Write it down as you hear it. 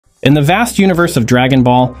In the vast universe of Dragon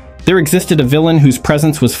Ball, there existed a villain whose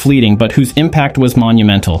presence was fleeting but whose impact was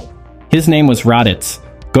monumental. His name was Raditz,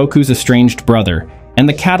 Goku's estranged brother, and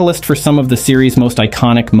the catalyst for some of the series' most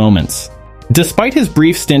iconic moments. Despite his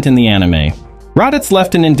brief stint in the anime, Raditz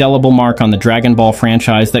left an indelible mark on the Dragon Ball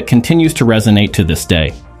franchise that continues to resonate to this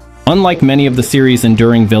day. Unlike many of the series'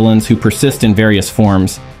 enduring villains who persist in various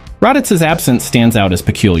forms, Raditz's absence stands out as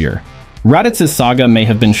peculiar. Raditz's saga may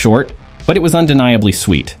have been short, but it was undeniably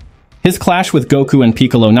sweet. His clash with Goku and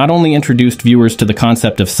Piccolo not only introduced viewers to the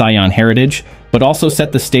concept of Saiyan heritage, but also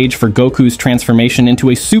set the stage for Goku's transformation into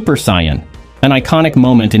a Super Saiyan, an iconic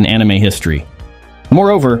moment in anime history.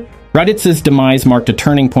 Moreover, Raditz's demise marked a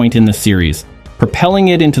turning point in the series, propelling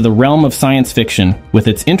it into the realm of science fiction with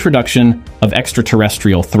its introduction of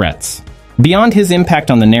extraterrestrial threats. Beyond his impact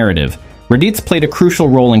on the narrative, Raditz played a crucial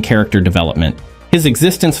role in character development. His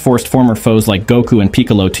existence forced former foes like Goku and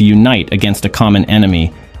Piccolo to unite against a common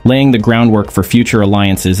enemy, laying the groundwork for future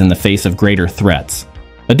alliances in the face of greater threats.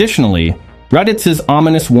 Additionally, Raditz's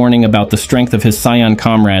ominous warning about the strength of his Saiyan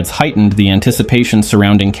comrades heightened the anticipation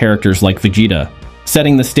surrounding characters like Vegeta,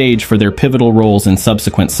 setting the stage for their pivotal roles in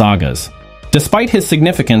subsequent sagas. Despite his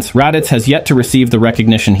significance, Raditz has yet to receive the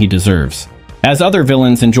recognition he deserves. As other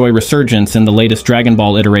villains enjoy resurgence in the latest Dragon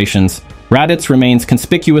Ball iterations, Raditz remains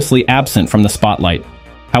conspicuously absent from the spotlight.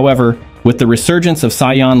 However, with the resurgence of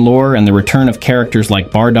Saiyan lore and the return of characters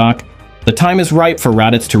like Bardock, the time is ripe for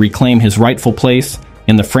Raditz to reclaim his rightful place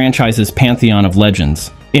in the franchise's pantheon of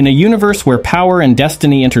legends. In a universe where power and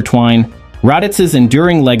destiny intertwine, Raditz's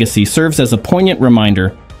enduring legacy serves as a poignant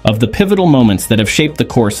reminder of the pivotal moments that have shaped the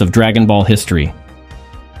course of Dragon Ball history.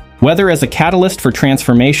 Whether as a catalyst for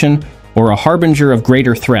transformation or a harbinger of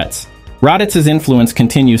greater threats, Raditz's influence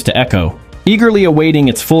continues to echo, eagerly awaiting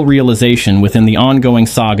its full realization within the ongoing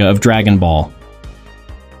saga of Dragon Ball.